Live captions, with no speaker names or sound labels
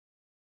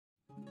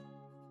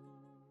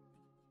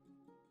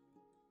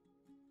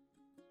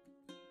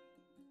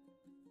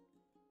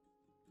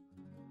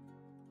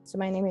So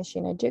my name is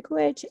Sheena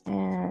Dukewich,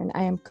 and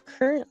I am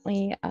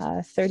currently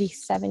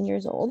 37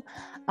 years old.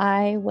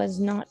 I was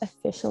not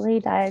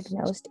officially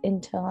diagnosed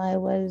until I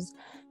was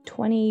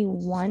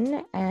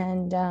 21,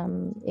 and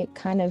it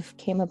kind of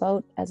came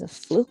about as a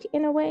fluke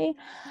in a way.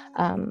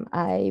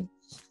 I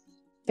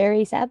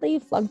very sadly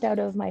flunked out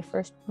of my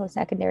first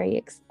post-secondary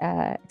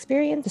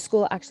experience. The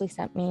school actually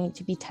sent me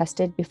to be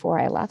tested before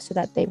I left so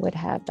that they would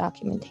have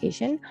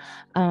documentation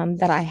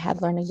that I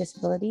had learning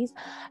disabilities.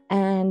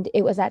 And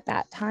it was at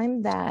that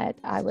time that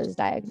I was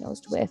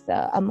diagnosed with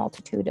a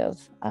multitude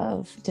of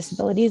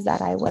disabilities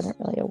that I wasn't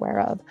really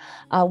aware of.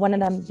 One of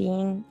them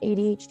being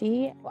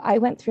ADHD. I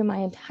went through my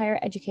entire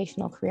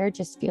educational career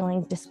just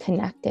feeling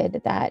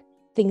disconnected, that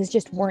things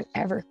just weren't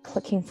ever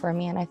clicking for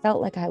me. And I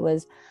felt like I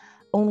was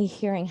only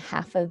hearing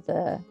half of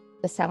the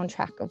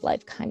soundtrack of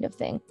life kind of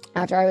thing.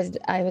 After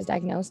I was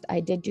diagnosed,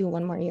 I did do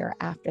one more year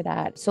after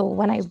that. So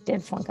when I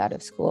did flunk out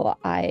of school,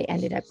 I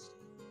ended up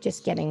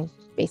just getting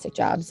basic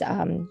jobs.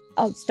 I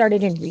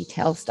started in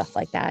retail, stuff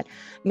like that,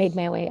 made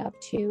my way up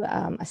to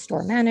a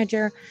store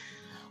manager.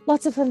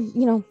 Lots of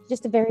fun,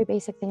 just a very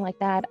basic thing like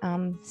that.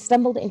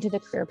 Stumbled into the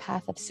career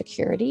path of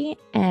security,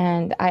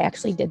 and I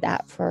actually did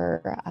that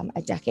for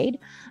a decade.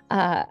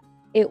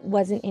 It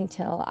wasn't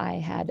until I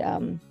had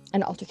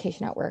an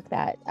altercation at work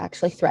that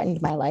actually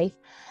threatened my life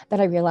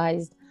that I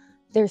realized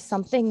there's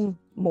something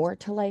more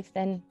to life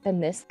than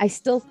this. I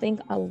still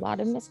think a lot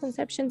of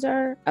misconceptions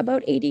are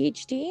about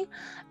ADHD.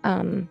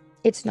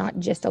 It's not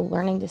just a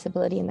learning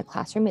disability in the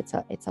classroom. It's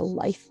a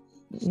life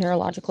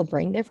neurological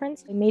brain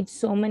difference. I made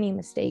so many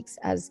mistakes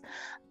as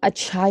a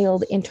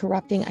child,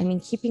 interrupting.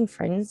 Keeping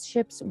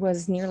friendships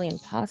was nearly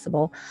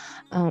impossible.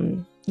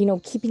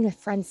 Keeping a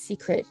friend's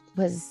secret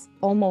was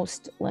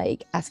almost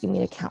like asking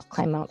me to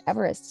climb Mount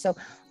Everest. So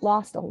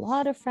lost a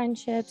lot of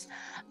friendships,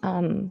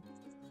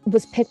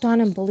 was picked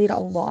on and bullied a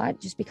lot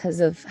just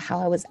because of how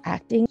I was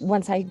acting.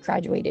 Once I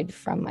graduated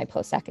from my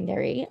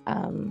post-secondary,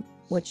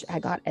 which I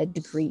got a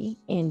degree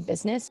in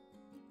business.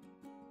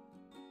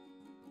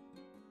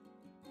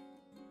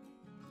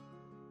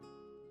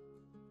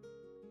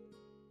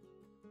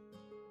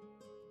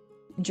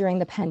 During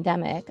the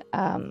pandemic,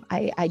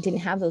 I didn't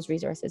have those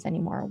resources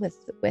anymore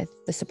with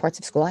the supports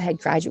of school. I had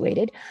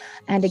graduated.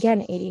 And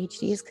again,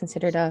 ADHD is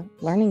considered a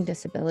learning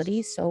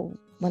disability. So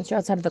once you're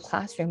outside of the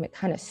classroom, it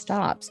kind of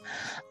stops.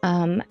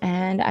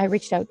 And I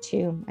reached out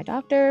to my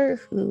doctor,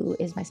 who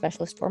is my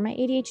specialist for my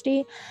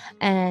ADHD.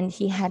 And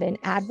he had an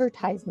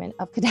advertisement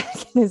of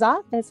CADDAC in his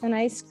office. And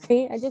I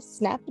just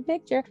snapped a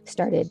picture,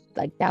 started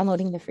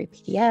downloading the free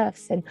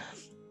PDFs and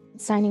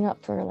signing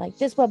up for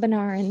this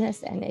webinar and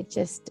this. And it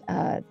just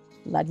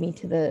led me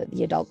to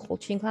the adult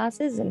coaching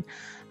classes, and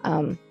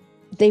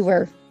they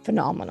were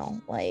phenomenal.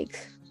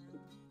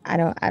 I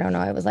don't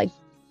know. It was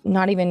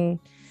not even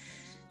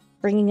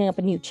bringing up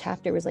a new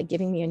chapter. It was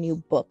giving me a new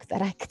book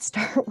that I could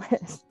start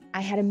with.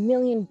 I had a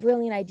million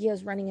brilliant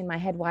ideas running in my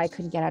head why I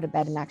couldn't get out of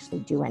bed and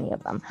actually do any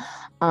of them.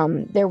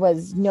 There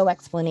was no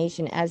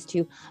explanation as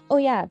to, oh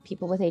yeah,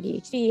 people with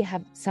ADHD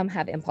have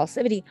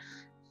impulsivity.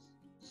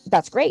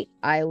 That's great.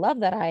 I love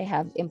that I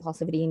have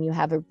impulsivity and you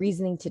have a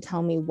reasoning to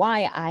tell me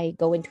why I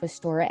go into a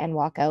store and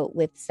walk out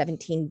with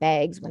 17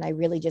 bags when I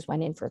really just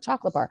went in for a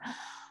chocolate bar.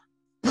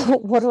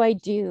 What do I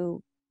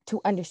do to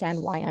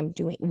understand why I'm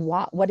doing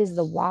what is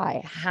the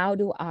why? How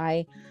do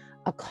I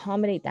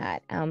accommodate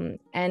that?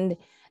 And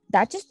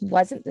that just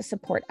wasn't the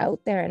support out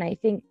there. And I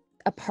think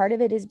a part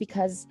of it is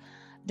because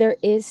there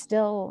is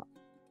still,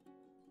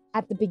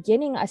 at the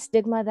beginning, a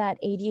stigma that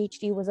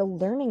ADHD was a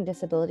learning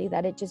disability,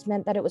 that it just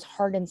meant that it was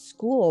hard in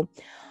school.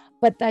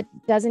 But that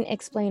doesn't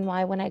explain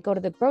why when I go to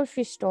the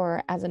grocery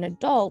store as an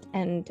adult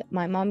and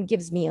my mom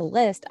gives me a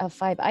list of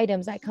 5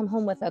 items, I come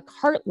home with a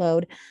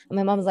cartload and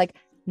my mom's like,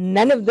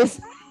 none of this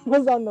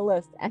was on the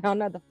list. And on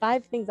the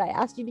 5 things I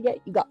asked you to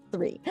get, you got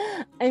 3.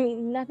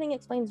 Nothing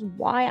explains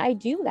why I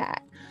do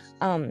that.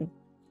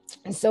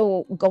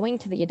 So going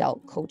to the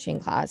adult coaching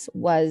class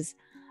was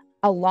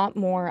a lot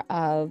more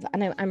of,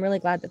 and I'm really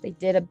glad that they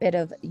did a bit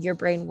of your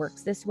brain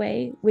works this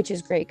way, which is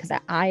great because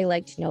I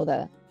like to know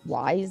the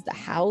whys, the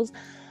hows,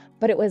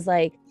 but it was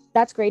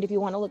that's great if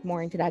you want to look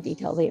more into that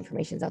detail, the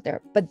information's out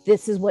there, but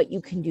this is what you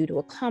can do to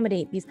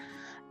accommodate these.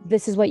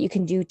 This is what you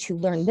can do to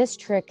learn this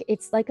trick.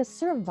 It's like a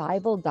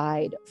survival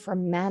guide for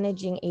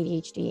managing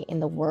ADHD in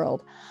the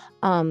world.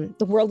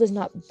 The world is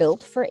not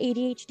built for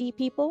ADHD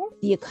people.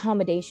 The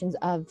accommodations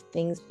of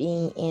things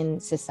being in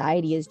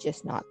society is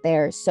just not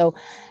there. So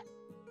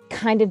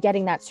kind of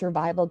getting that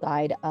survival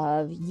guide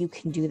of you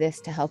can do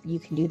this to help, you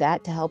can do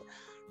that to help,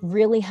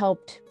 really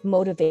helped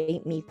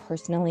motivate me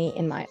personally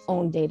in my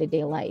own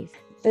day-to-day life.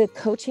 The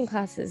coaching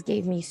classes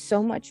gave me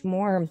so much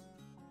more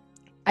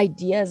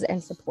ideas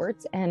and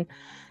supports and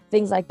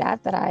things like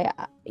that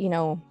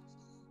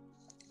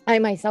I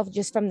myself,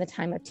 just from the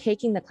time of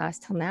taking the class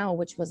till now,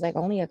 which was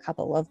only a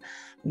couple of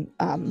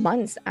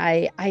months,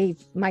 I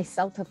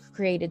myself have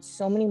created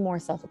so many more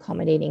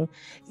self-accommodating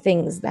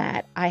things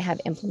that I have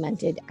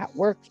implemented at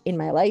work, in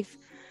my life,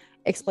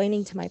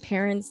 explaining to my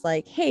parents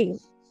hey,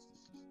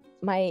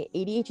 my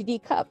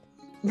ADHD cup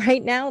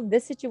right now,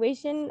 this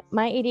situation,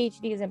 my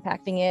ADHD is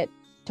impacting it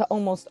to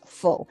almost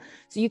full.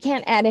 So you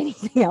can't add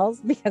anything else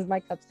because my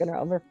cup's going to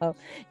overflow.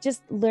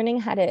 Just learning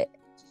how to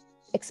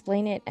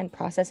explain it and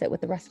process it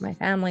with the rest of my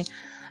family.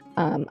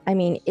 I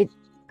mean,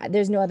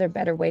 there's no other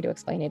better way to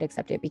explain it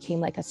except it became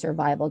like a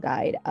survival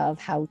guide of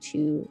how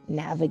to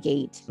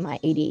navigate my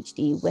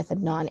ADHD with a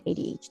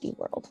non-ADHD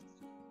world.